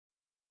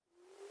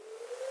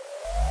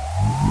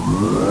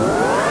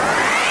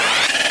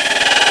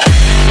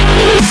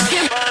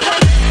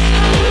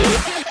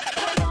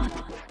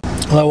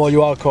Hello all you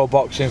hardcore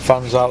boxing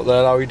fans out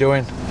there, how are you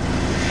doing?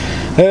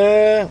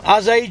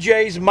 Has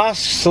AJ's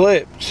mask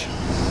slipped?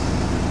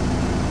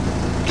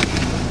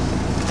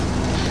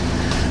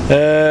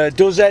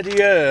 Does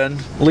Eddie Hearn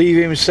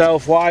leave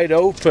himself wide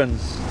open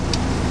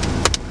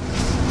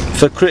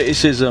for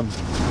criticism?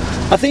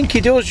 I think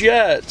he does,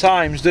 yeah, at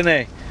times, doesn't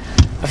he?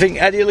 I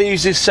think Eddie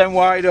leaves his son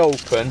wide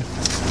open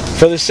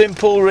for the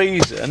simple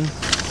reason,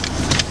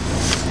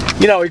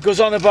 you know, he goes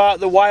on about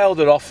the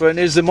Wilder offer and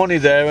is the money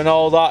there and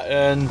all that,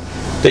 and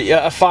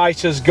that a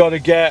fighter's got to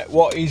get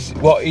what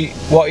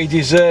he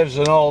deserves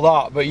and all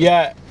that, but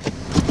yet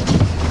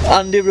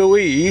Andy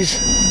Ruiz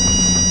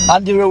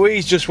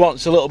just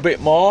wants a little bit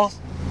more.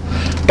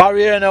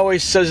 Barry Hearn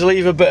always says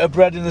leave a bit of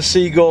bread in the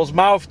seagull's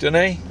mouth, doesn't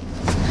he?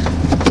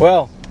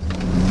 Well,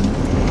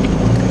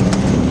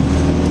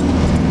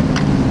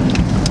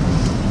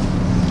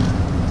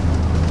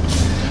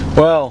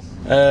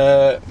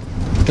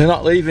 they're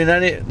not leaving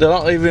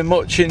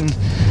much in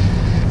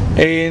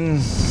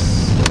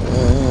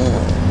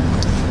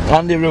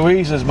Andy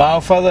Ruiz's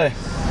mouth, are they?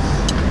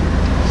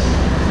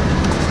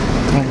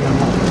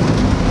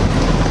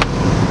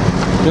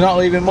 They're not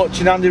leaving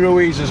much in Andy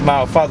Ruiz's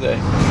mouth, are they?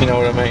 If you know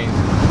what I mean.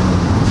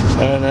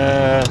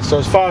 And so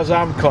as far as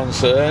I'm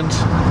concerned,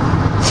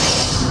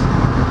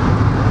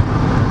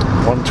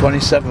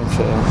 127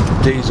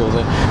 for Diesel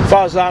then. As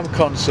far as I'm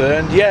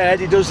concerned, yeah,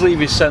 Eddie does leave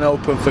his son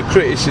open for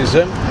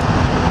criticism.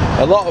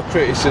 A lot of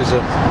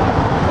criticism.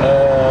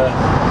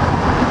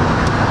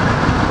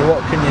 But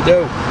what can you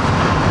do?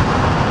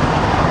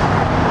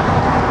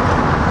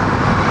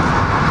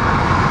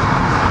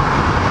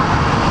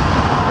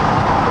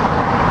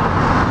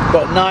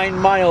 Got 9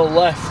 mile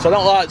left. I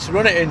don't like to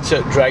run it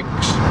into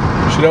dregs.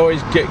 Should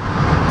always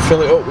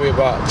fill it up with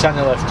about 10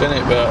 left in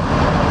it, but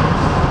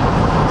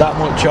that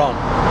much on.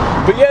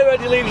 But yeah,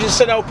 Eddie leaves his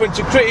son open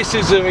to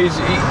criticism. He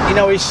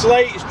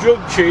slates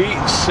drug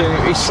cheats.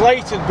 He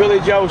slated Billy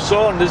Joe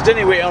Saunders, didn't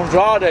he, with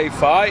Andrade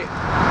fight?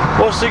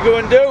 What's he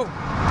going to do?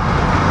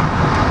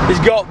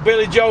 He's got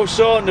Billy Joe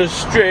Saunders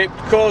stripped,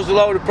 caused a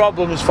load of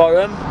problems for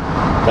him.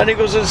 Then he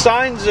goes and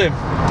signs him,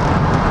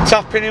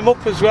 tapping him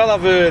up as well,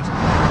 I've heard.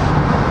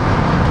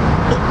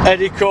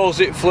 Eddie calls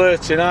it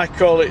flirting, I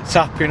call it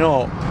tapping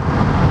up.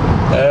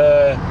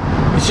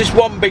 It's just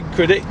one big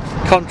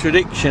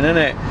contradiction, isn't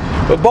it?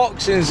 But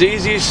boxing's the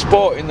easiest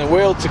sport in the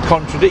world to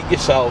contradict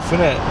yourself,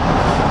 isn't it?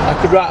 I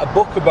could write a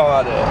book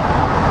about it.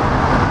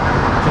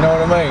 Do you know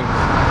what I mean?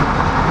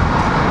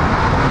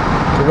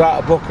 I could write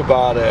a book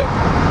about it.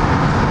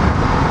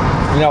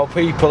 You know,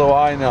 people who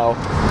I know,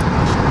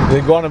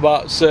 they go on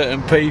about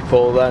certain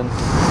people, then,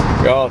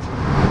 God,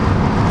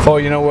 before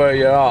you know where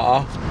you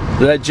are,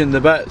 they're edging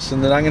the bets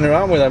and they're hanging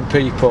around with them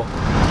people.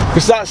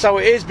 Because that's how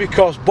it is,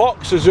 because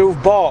boxers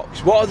who've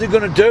boxed, what are they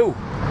going to do?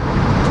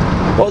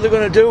 What are they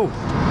going to do?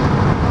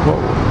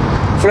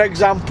 For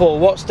example,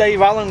 what's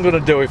Dave Allen going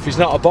to do if he's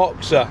not a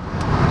boxer?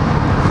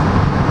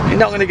 He's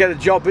not going to get a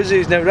job, is he?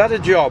 He's never had a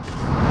job.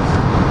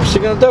 What's he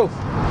going to do?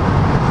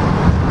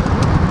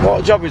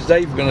 What job is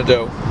Dave going to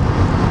do?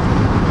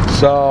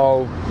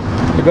 So,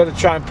 they've got to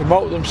try and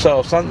promote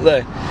themselves, haven't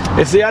they?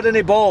 If they had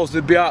any balls,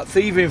 they'd be out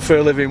thieving for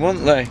a living,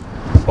 wouldn't they?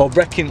 Or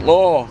breaking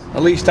law,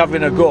 at least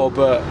having a go,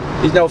 but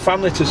he's no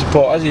family to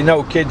support, has he?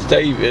 No kids,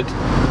 David.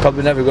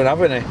 Probably never going to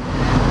have any.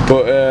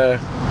 But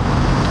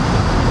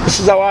this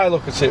is how I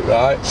look at it,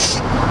 right?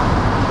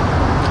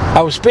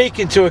 I was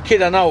speaking to a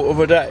kid I know the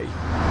other day.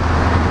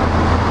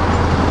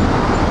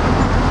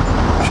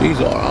 She's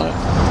alright.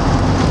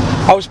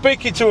 I was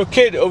speaking to a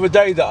kid the other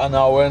day that I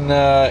know, and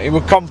he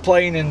was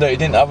complaining that he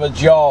didn't have a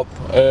job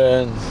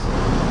and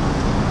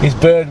his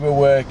bird were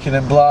working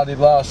and blah blah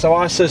blah. So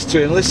I says to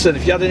him, listen,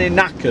 if you had any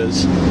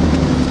knackers,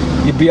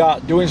 you'd be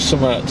out doing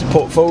something to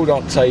put food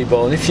on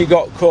table, and if you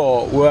got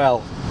caught,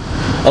 well,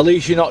 at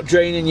least you're not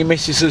draining your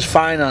missus's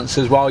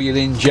finances while you're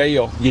in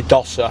jail, you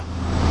dosser.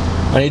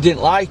 And he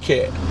didn't like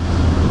it.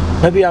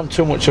 Maybe I'm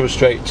too much of a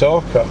straight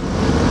talker,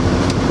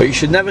 but you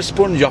should never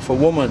sponge off a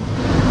woman.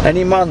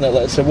 Any man that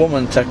lets a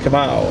woman take him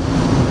out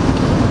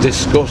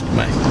disgusts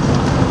me.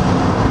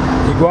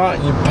 You go out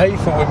and you pay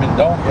for women,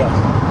 don't you?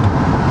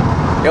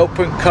 You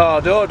open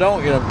car door,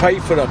 don't you, and pay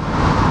for them.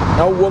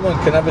 No woman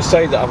can ever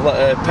say that I've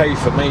let her pay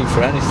for me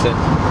for anything.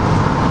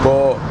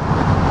 But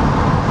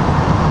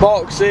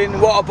boxing,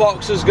 what are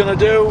boxers going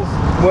to do?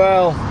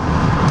 Well,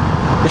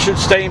 they should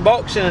stay in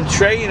boxing and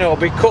train or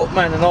be cut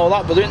men and all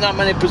that, but there ain't that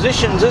many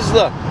positions, is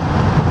there?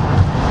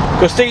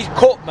 Because these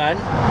cut men,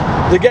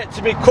 they get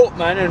to be cut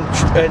men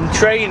and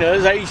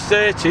trainers, age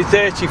 30,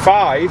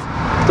 35,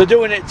 they're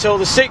doing it till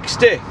they're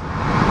 60.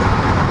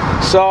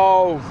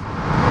 So,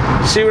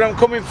 see where I'm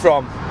coming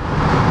from?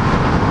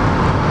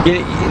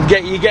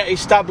 You get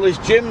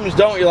established gyms,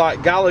 don't you,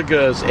 like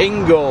Gallagher's,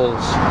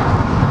 Ingalls,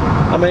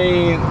 I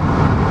mean,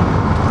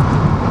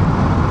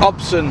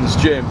 Hobson's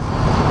gym,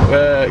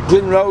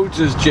 Glyn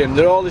Rhodes' gym,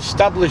 they're all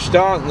established,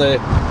 aren't they?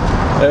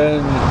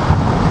 And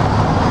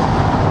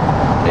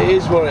it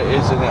is what it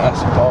is, isn't it, I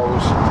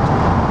suppose.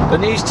 There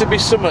needs to be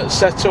something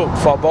set up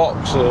for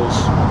boxers,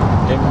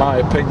 in my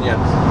opinion.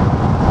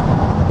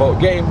 But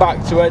getting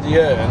back to Eddie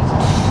Hearn,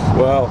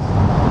 well,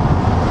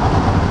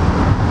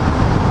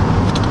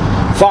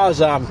 as far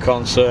as I'm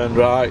concerned,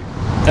 right,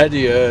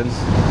 Eddie Hearn,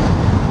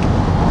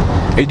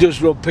 he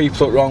does rub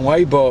people the wrong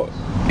way, but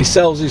he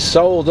sells his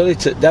soul, doesn't he,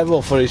 to the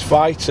devil for his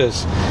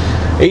fighters.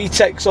 He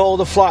takes all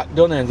the flack,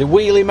 doesn't he? They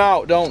wheel him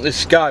out, don't they,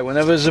 Sky?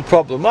 Whenever there's a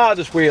problem, I'll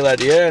just wheel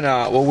Eddie Hearn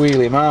out, we'll wheel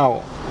him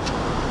out.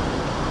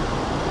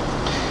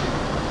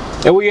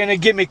 Are we in a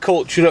gimme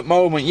culture at the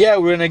moment? Yeah,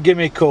 we're in a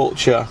gimme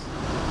culture.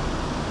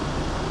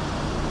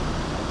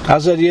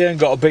 Has Eddie Hearn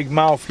got a big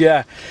mouth?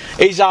 Yeah.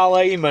 Is Al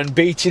Heyman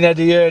beating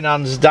Eddie Hearn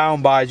hands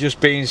down by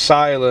just being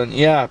silent?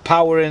 Yeah,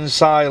 power in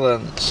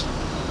silence.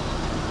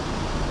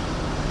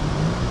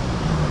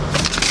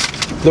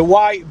 The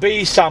white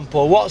B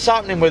sample. What's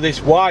happening with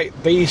this white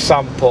B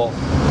sample?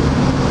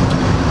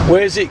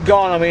 Where's it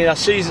gone? I mean, I've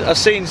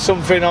seen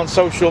something on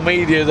social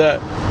media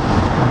that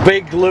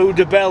Big Lou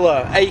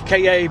DeBella,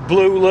 aka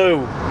Blue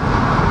Lou,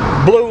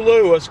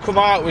 has come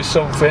out with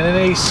something,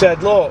 and he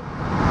said, look,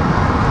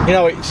 you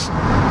know,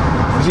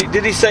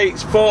 did he say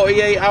it's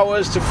 48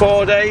 hours to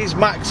 4 days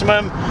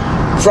maximum?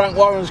 Frank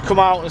Warren's come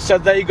out and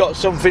said they got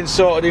something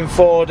sorted in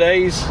 4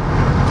 days.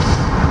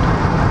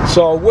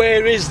 So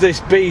where is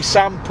this B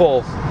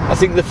sample? I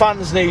think the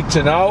fans need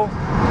to know.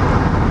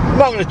 I'm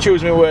not going to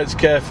choose my words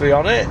carefully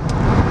on it.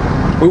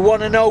 We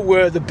want to know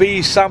where the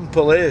B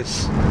sample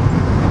is.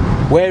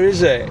 Where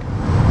is it?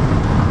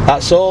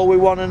 That's all we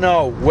want to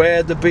know,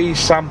 where the B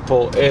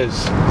sample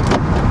is. Do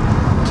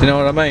you know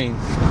what I mean?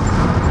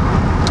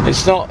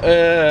 It's not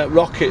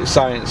rocket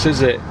science,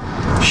 is it?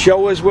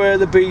 Show us where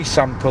the B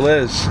sample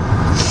is.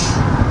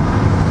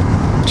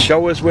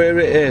 Show us where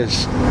it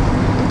is.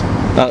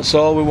 That's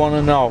all we want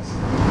to know.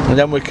 And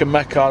then we can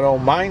make our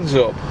own minds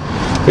up.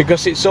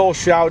 Because it's all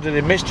shrouded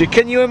in mystery.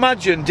 Can you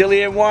imagine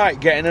Dillian White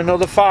getting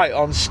another fight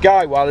on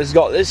Sky while he's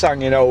got this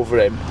hanging over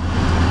him?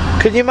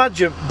 Can you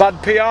imagine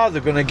bad PR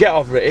they're going to get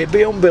over it? It'd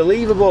be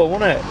unbelievable,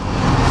 wouldn't it?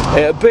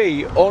 It'd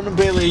be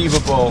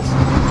unbelievable.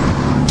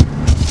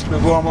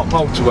 We'll go on that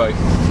motorway.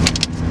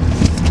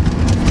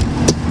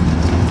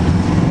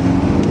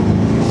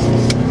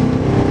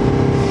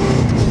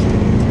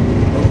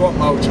 What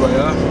motorway,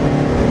 huh?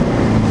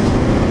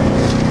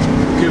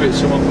 Give it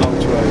some on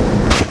motorway.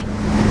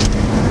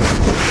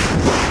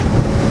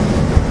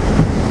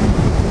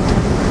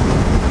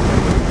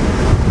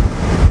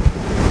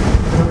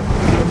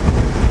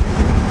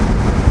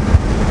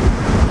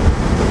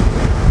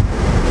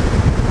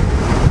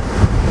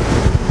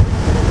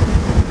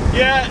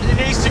 Yeah, it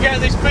needs to get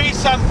this B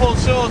sample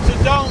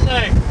sorted, don't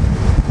they?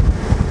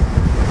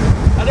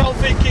 I don't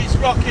think it's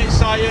rocket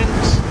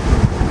science.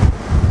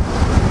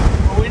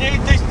 We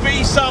need this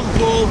B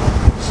sample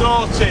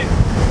sorted.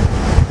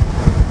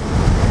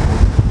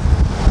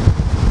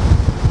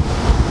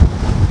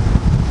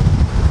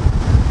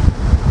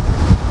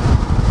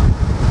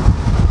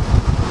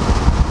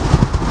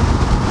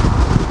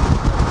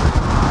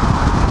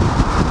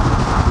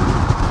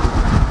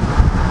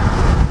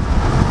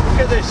 Look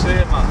at this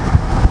here, man.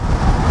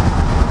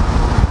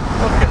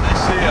 Look at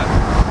this here.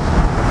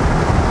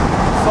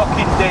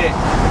 Fucking dick.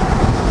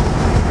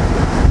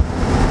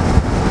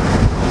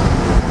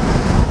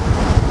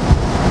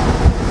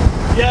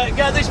 Yeah,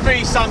 get this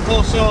B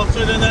sample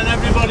sorted and then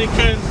everybody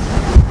can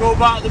go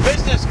about the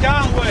business,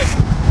 can't we?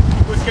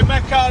 We can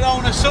make our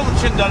own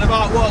assumption then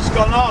about what's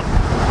gone on.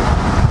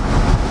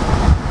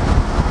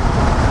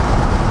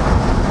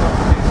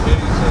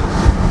 Jesus.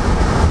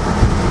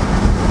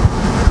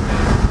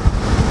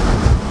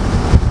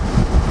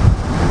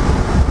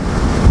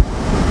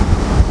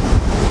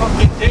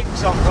 Fucking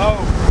dicks on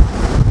road.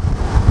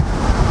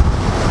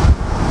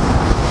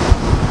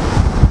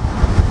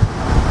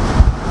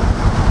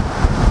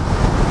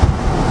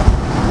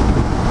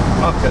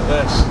 Look at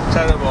this,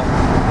 terrible.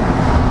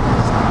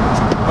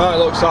 Right,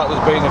 looks like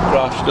there's been a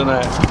crash, doesn't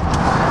it?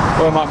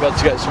 Well, I might be able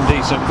to get some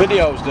decent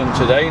videos done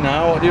today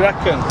now, what do you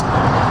reckon?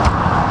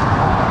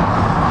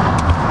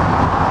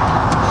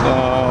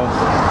 So...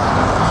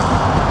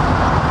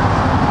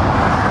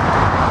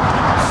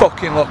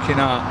 fucking looking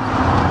at?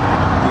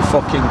 You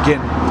fucking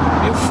gin.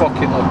 You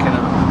fucking looking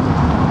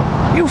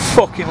at? You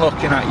fucking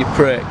looking at, you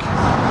prick?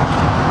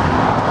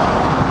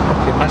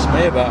 Fucking mess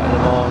me about in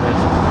the morning.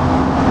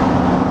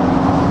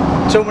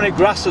 Too many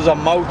grasses on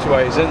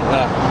motorways, isn't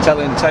there?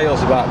 Telling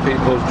tales about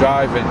people's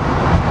driving.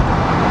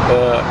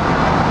 But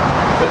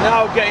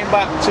now getting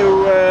back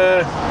to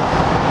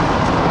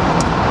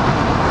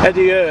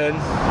Eddie Hearn,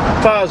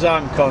 as far as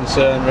I'm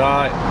concerned,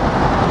 right,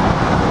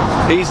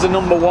 he's the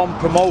 #1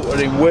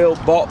 promoter in world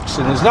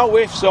boxing. There's no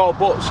ifs or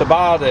buts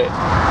about it.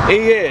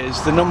 He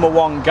is the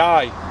 #1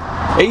 guy.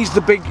 He's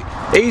the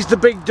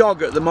big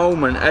dog at the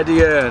moment, Eddie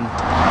Hearn.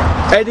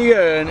 Eddie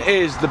Hearn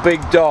is the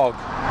big dog.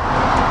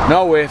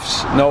 No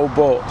ifs, no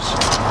buts.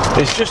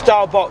 It's just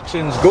how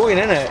boxing's going,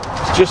 isn't it?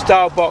 It's just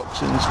how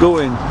boxing's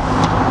going.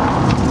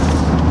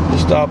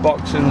 Just how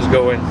boxing's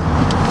going.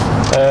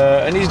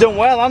 And he's done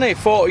well, hasn't he?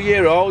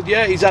 40-year-old,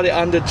 yeah, he's had it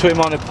handed to him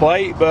on a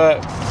plate,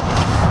 but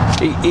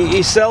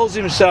he sells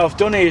himself,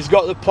 doesn't he? He's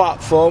got the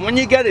platform. When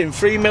you're getting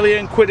 £3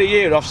 million a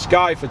year off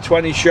Sky for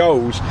 20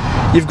 shows,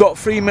 you've got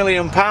 £3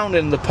 million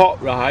in the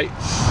pot, right?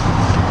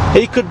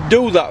 He could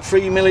do that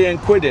 £3 million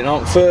in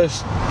on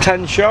first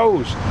 10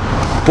 shows,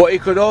 but he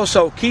could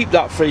also keep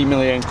that £3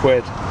 million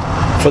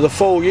for the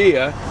full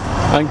year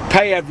and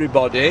pay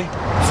everybody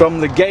from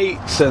the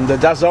gates and the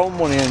DAZN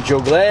money and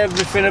juggle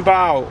everything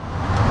about.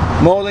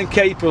 More than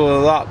capable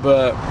of that,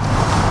 but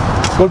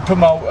good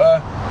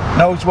promoter,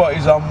 knows what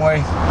he's on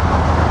with.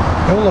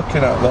 You're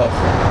looking at, love.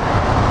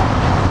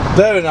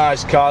 They're a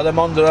nice car, them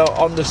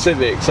Honda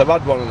Civics. I've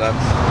had one of them.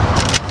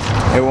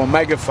 It were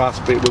mega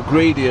fast, but it were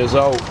greedy as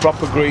well,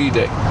 proper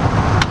greedy.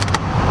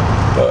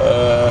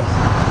 But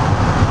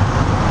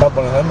I've had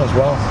one of them as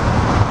well.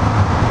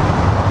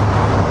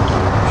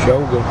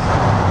 Shogun.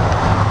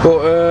 But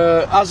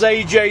as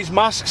AJ's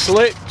mask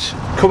slipped,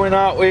 coming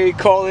out with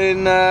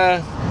calling,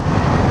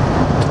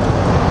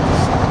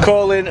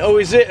 oh,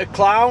 is it a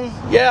clown?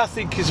 Yeah, I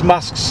think his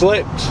mask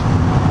slipped.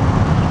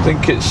 I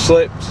think it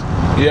slipped.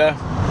 Yeah.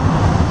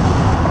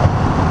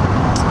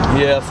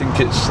 Yeah, I think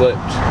it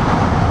slipped.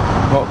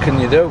 What can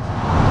you do?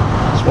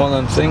 It's one of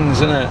them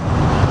things, isn't it?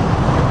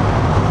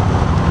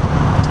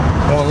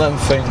 One of them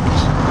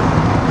things.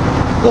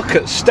 Look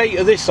at the state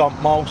of this on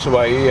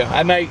motorway here.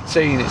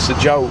 M18, it's a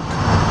joke.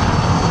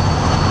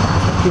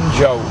 Fucking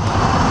joke.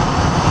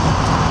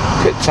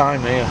 Look at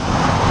time here.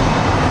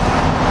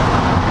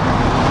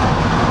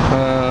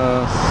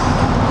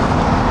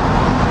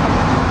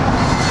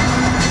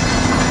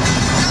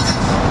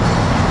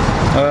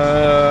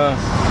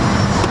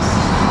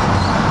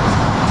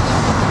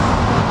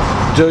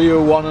 Do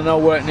you want to know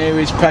where near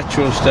his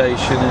petrol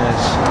station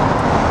is?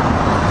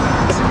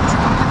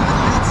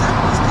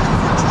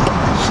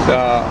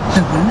 Start.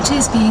 The route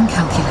is being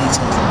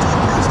calculated.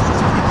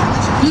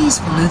 Please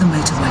follow the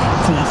motorway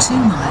for 2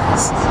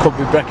 miles. Could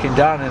be breaking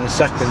down in a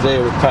second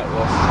here with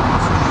petrol.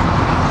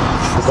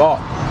 Forgot.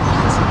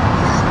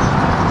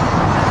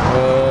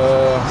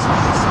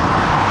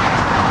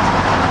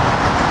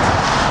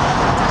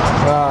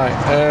 Right.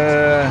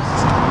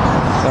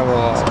 Have a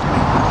look.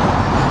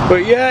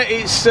 But yeah,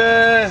 it's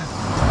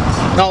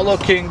not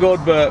looking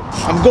good, but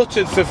I'm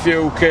gutted for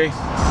Porky.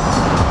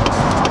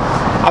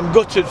 I'm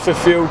gutted for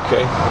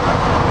Porky.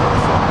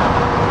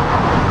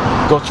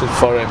 Gutted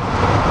for him.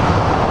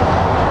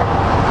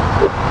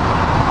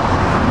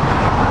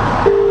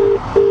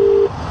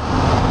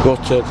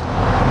 Gutted.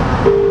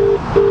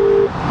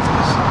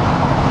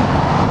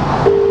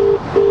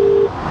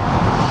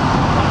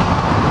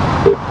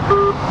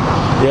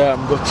 Yeah,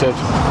 I'm gutted.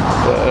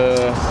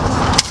 But,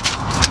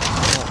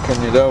 what can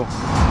you do?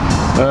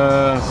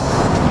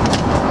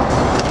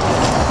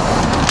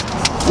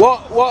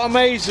 What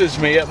amazes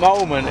me at the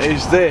moment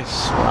is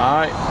this,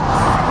 right?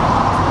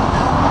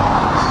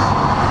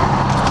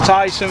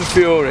 Tyson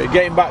Fury,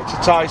 getting back to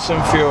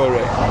Tyson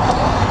Fury.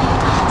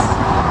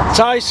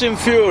 Tyson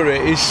Fury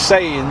is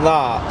saying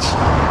that,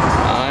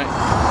 right?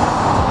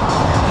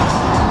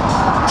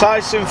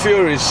 Tyson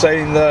Fury is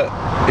saying that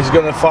he's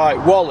going to fight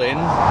Wallin.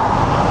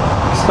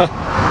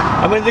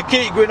 I mean, they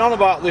keep going on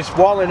about this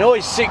Wallin. Oh,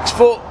 he's 6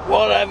 foot,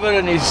 whatever,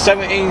 and he's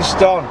 17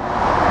 stone,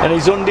 and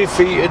he's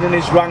undefeated, and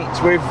he's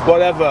ranked with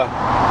whatever.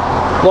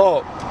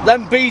 Look,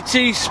 them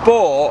BT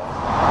Sport,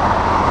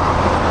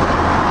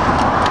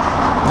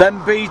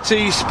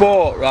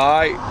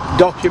 right,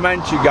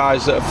 documentary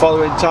guys that are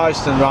following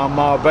Tyson around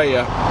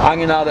Marbella,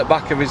 hanging out at the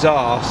back of his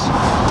arse,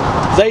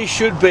 they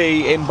should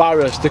be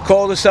embarrassed. They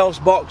call themselves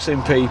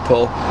boxing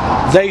people.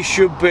 They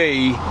should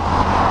be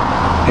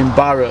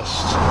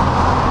embarrassed.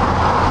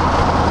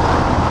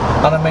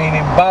 And I mean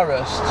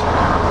embarrassed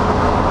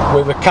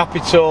with a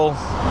capital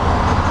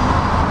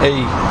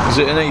E. Is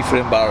it an E for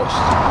embarrassed?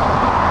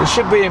 They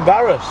should be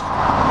embarrassed.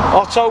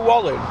 Otto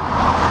Wallin.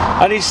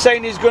 And he's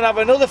saying he's going to have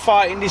another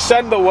fight in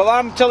December. Well,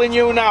 I'm telling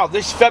you now,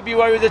 this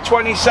February the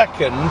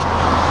 22nd,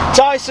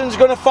 Tyson's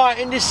going to fight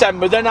in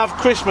December, then have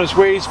Christmas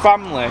with his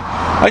family.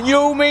 And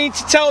you mean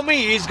to tell me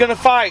he's going to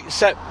fight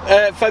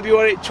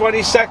February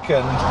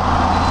 22nd?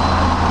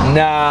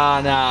 Nah.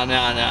 No.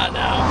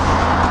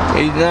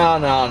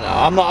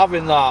 I'm not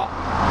having that.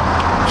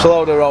 It's a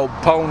load of old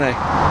pony.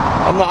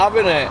 I'm not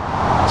having it.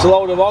 It's a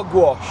load of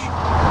hogwash.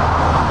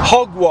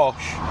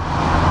 Hogwash.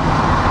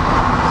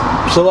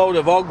 It's a load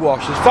of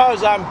hogwash. As far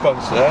as I'm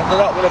concerned, they're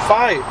not going to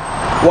fight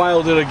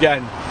Wilder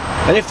again.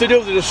 And if they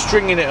do, they're just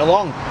stringing it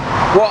along.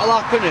 What'll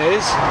happen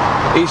is,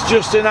 it's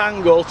just an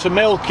angle to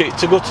milk it,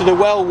 to go to the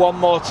well one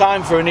more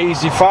time for an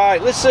easy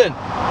fight. Listen,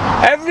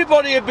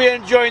 everybody would be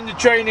enjoying the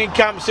training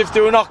camps if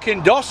they were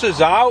knocking dossers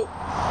out.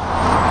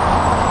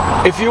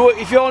 If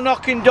you're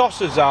knocking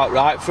dossers out,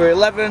 right, for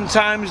 11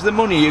 times the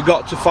money you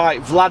got to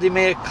fight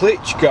Vladimir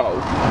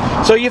Klitschko.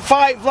 So you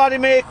fight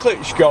Vladimir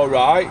Klitschko,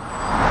 right,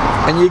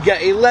 and you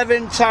get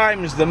 11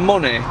 times the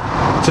money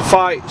to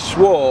fight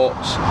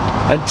Schwartz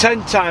and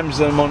 10 times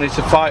the money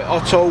to fight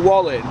Otto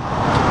Wallin.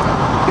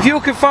 If you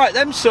can fight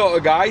them sort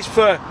of guys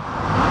for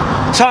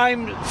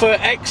time for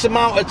X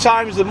amount of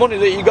times the money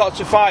that you got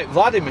to fight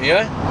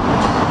Vladimir,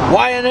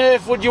 why on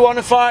earth would you want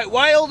to fight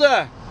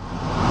Wilder?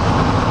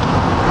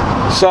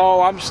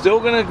 So I'm still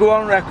going to go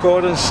on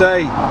record and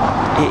say it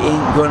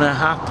ain't going to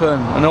happen.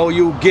 And all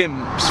you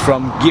gimps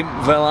from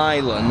Gimpville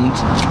Island,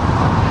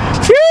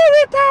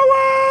 Fury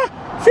Power!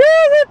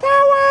 Fury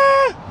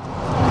Power!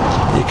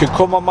 You can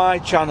come on my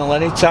channel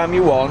anytime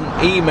you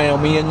want, email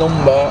me a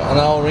number and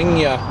I'll ring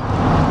you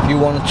if you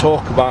want to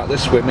talk about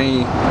this with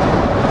me.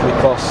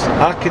 Because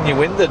how can you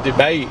win the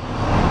debate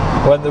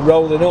when they're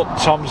rolling up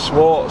Tom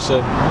Swartz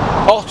and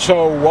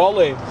Otto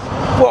Wally?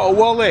 What a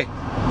Wally!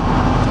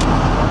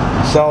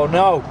 So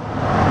no,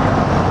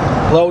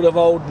 load of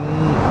old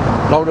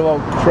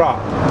crap.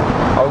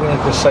 I was going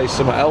to say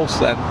something else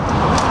then,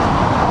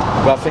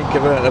 but I think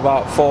I've earned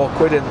about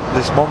 £4 in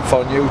this month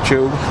on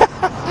YouTube.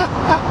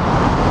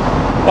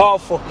 Oh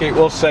fuck it,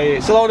 we'll say it.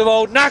 It's a load of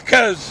old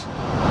knackers.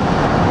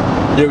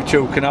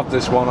 YouTube can have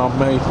this one on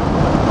me.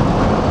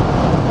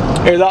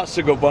 Hey, that's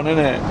a good one,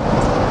 isn't it?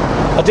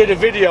 I did a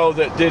video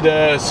that did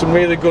some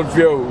really good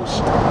views,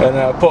 and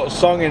I put a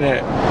song in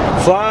it.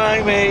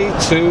 Fly me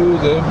to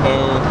the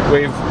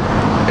moon.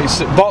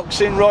 It's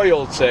Boxing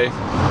Royalty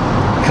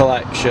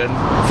collection,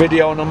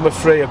 video number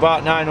 3.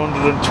 About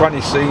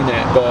 920 seen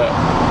it, but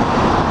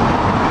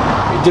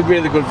it did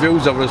really good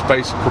views over the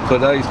space of a couple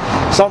of days.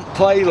 It's on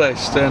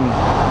playlist and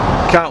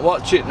can't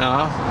watch it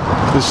now.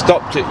 They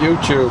stopped it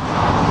YouTube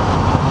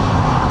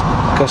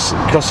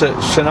because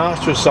it's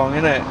Sinatra song,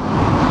 innit?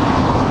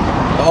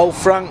 Old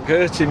Frank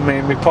hurting me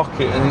in my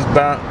pocket, and he's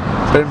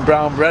been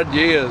brown bread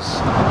years.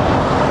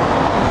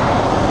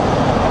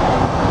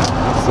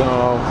 So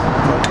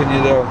what can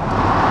you do?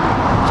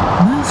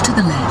 Move to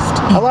the left.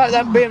 I like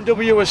that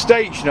BMW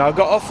Estate, you know. I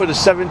got offered a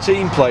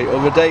 17 plate the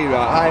other day,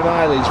 right? High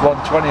mileage,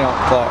 120 on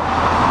clock.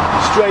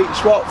 Straight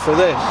swap for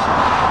this.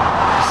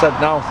 I said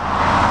no.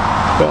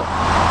 But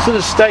it's an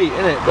estate,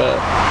 innit? But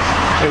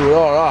it was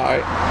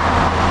alright.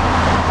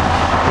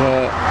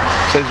 But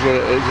it is what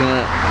it is,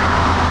 innit?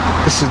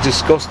 This is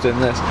disgusting,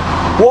 this.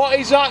 What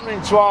is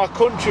happening to our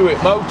country with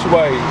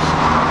motorways?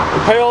 We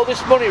pay all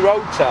this money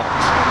road tax.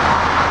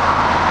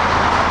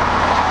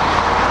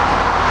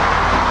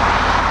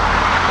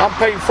 I'm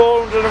paying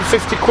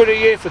 £450 a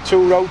year for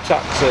 2 road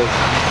taxes.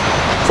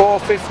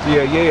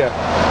 £450 a year.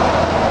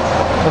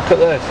 Look at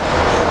this.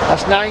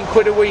 That's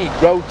 £9 a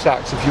week road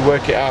tax if you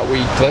work it out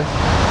weekly.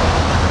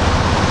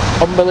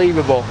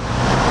 Unbelievable.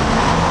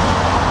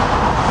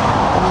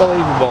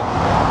 Unbelievable.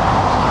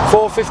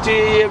 £450 a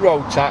year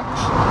road tax,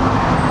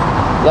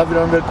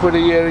 £1,100 a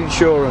year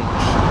insurance.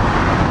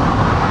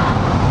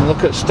 And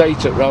look at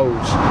state at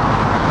roads.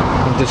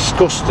 I'm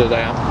disgusted, I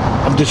am.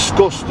 I'm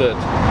disgusted.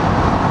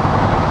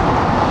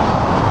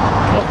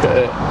 Look at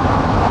it.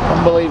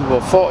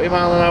 Unbelievable. 40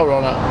 mile an hour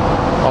on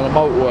a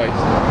motorway.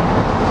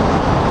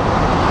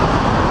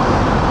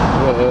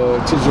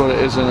 It is what it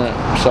is, isn't it?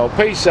 So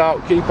peace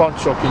out, keep on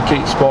trucking,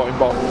 keep sporting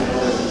Bob.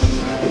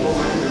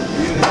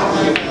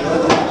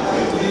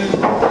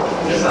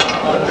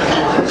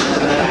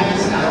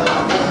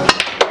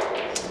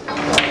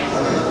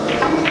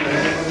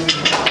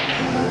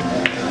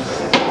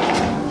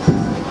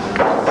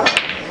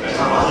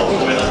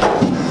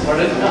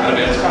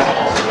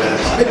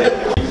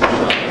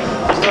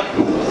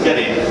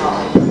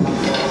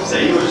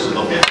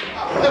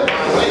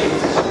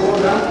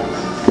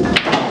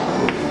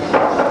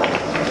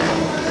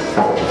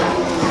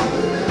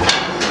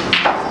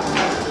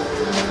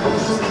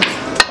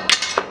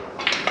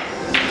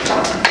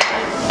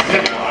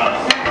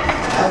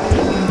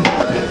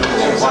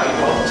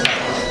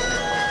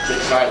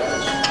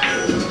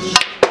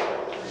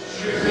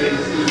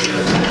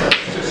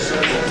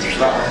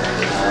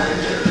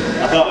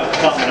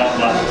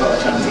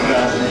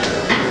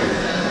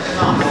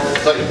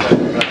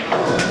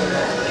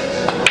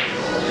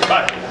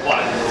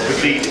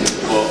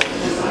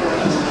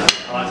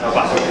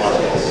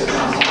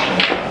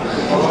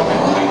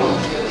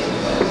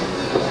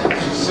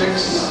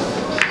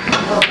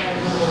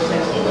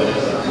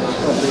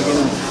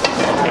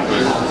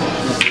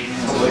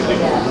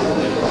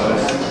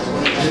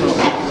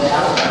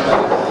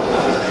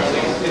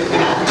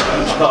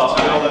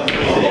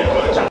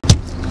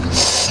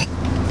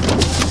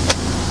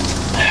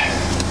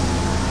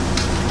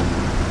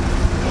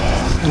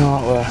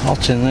 We're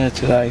hot in there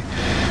today.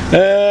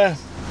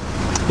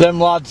 Them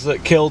lads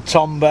that killed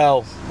Tom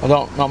Bell,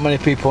 not many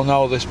people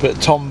know this,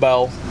 but Tom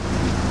Bell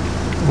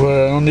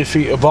were an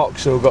undefeated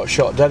boxer who got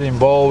shot dead in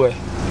Galway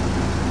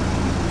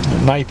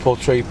at Maple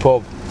Tree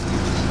pub.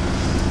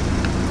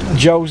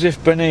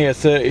 Joseph Bonilla,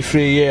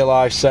 33-year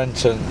life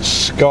sentence.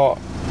 Scott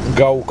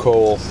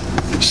Gokul,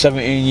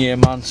 17-year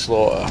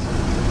manslaughter.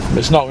 But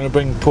it's not going to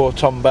bring poor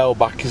Tom Bell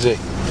back, is it?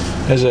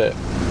 Is it?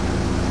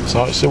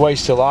 So it's a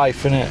waste of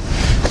life, isn't it?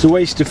 It's a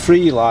waste of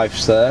 3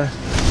 lives there.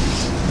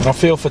 And I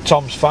feel for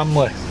Tom's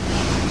family.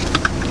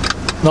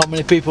 Not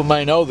many people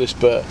may know this,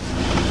 but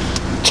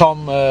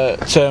Tom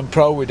turned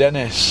pro with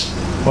Dennis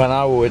when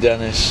I was with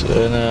Dennis,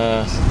 and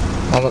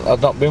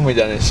I'd not been with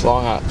Dennis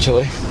long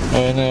actually,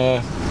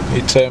 and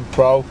he turned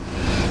pro.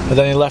 And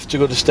then he left to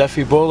go to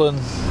Steffi Bull, and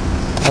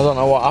I don't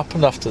know what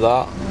happened after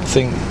that. I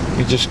think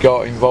he just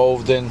got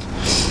involved in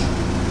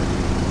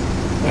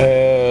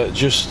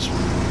just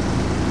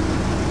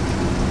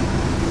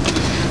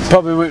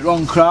probably with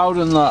wrong crowd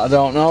and that, I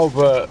don't know,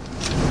 but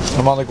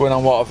I'm only going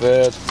on what I've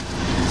heard.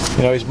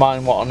 You know, his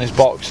mind went on his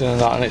boxing and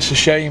that, and it's a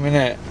shame,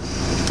 innit?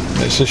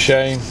 It's a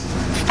shame.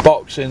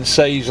 Boxing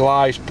saves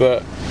lives,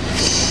 but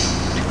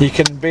you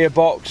can be a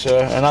boxer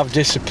and have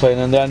discipline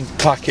and then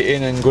pack it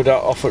in and go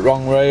off at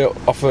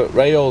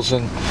rails.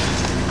 And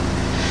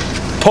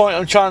the point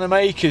I'm trying to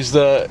make is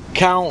that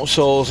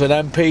councils and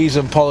MPs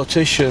and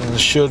politicians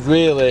should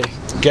really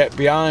get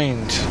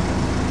behind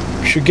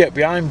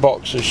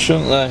boxers,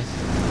 shouldn't they?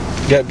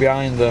 Get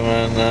behind them,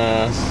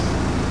 and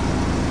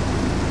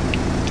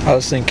I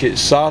just think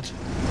it's sad.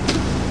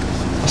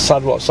 It's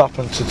sad what's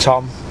happened to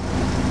Tom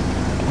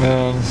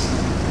and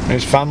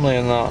his family,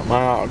 and that. My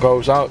heart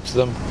goes out to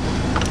them.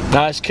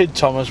 Nice kid,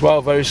 Tom, as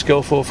well, very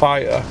skillful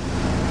fighter.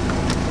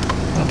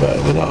 I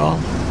better with that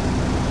on.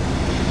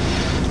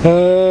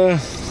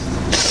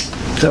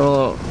 Let's have a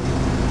look.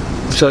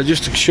 So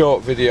just a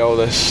short video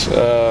this.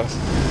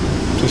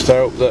 Just I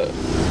hope that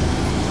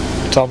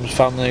Tom's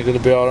family are going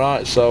to be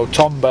alright. So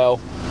Tom Bell,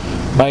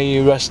 may he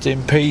rest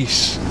in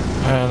peace,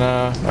 and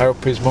I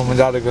hope his mum and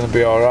dad are going to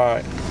be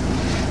alright,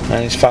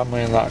 and his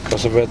family and that,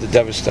 because I've heard they're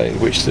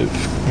devastated, which they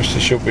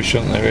should be,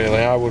 shouldn't they, really?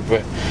 I would be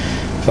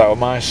if that were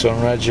my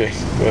son Reggie.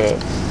 But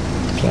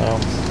so,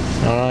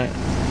 alright,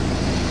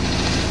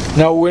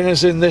 no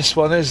winners in this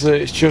one, is there?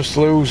 It's just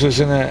losers,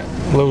 isn't it?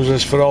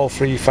 Losers for all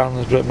three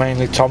families, but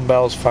mainly Tom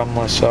Bell's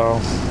family. So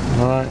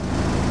alright,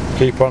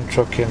 keep on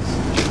trucking.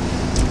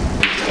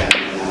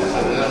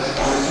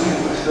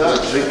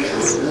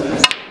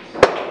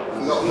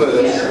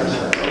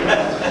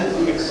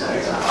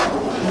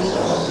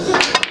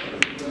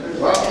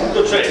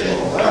 Good trick.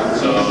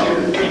 So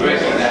you break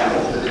it down.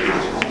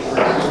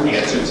 You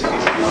get 2 tickets.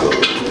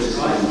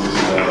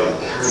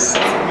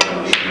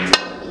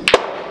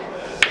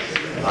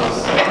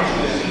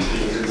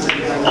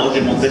 I'll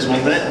give him this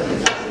one there.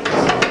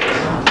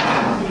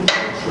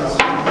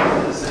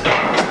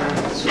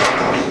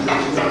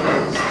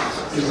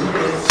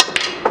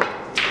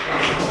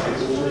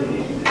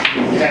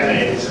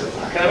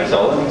 Can I have it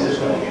all?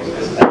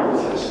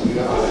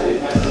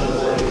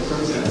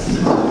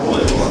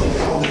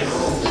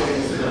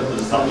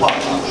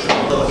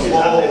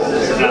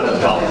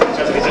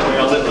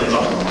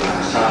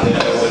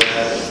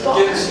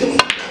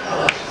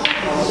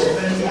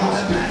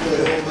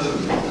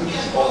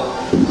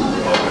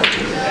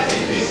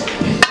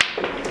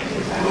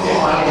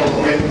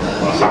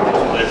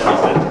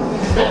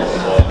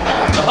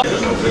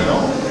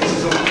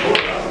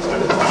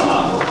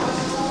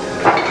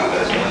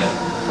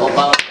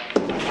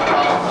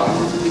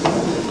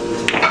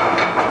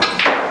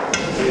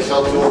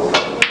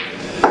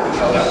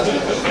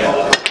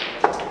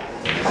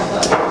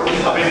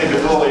 I've been in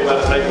before, you've had a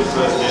very good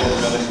first game, to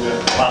be honest with you.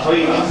 Last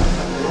week,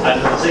 I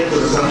didn't think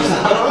there was something.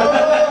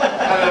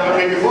 I've never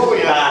been before,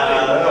 yeah. Nah, I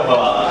don't know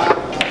about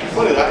that.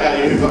 Funny that guy,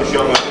 you've got a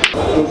shot, man.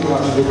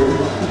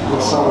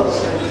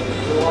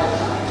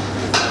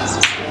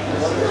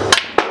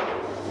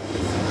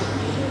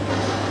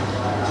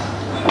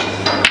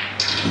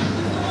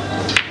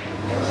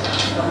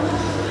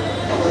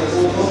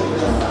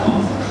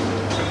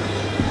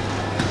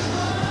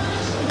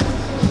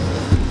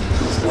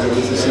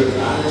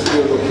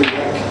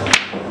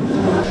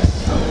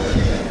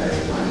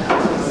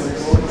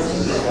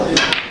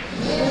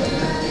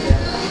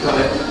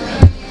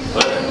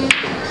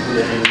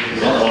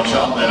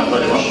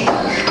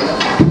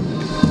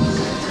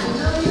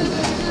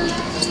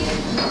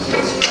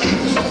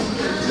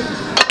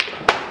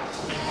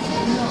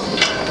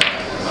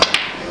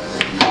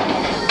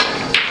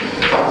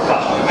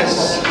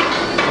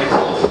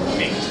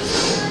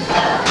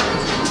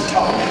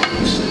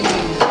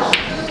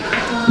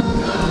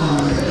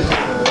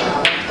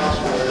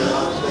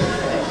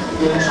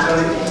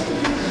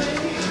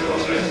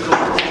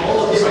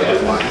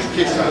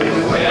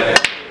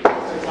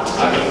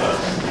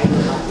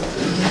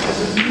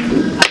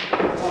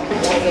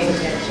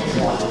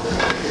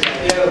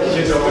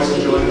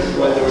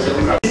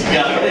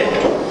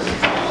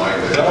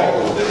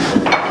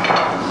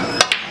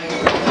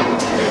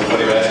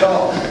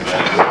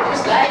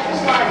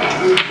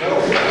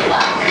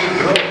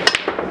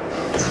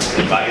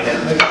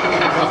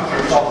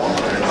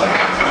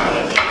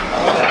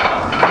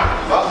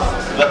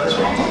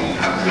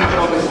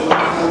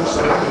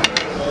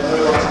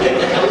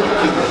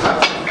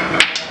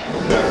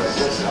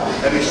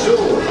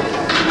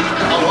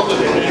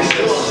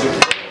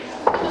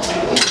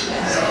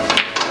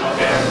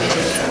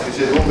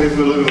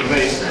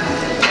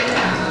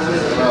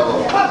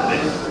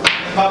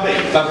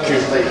 Thank you.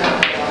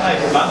 Hey,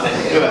 Mandy.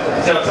 Good.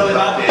 So I'll tell you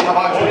about it. How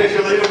about you?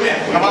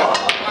 Come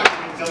on.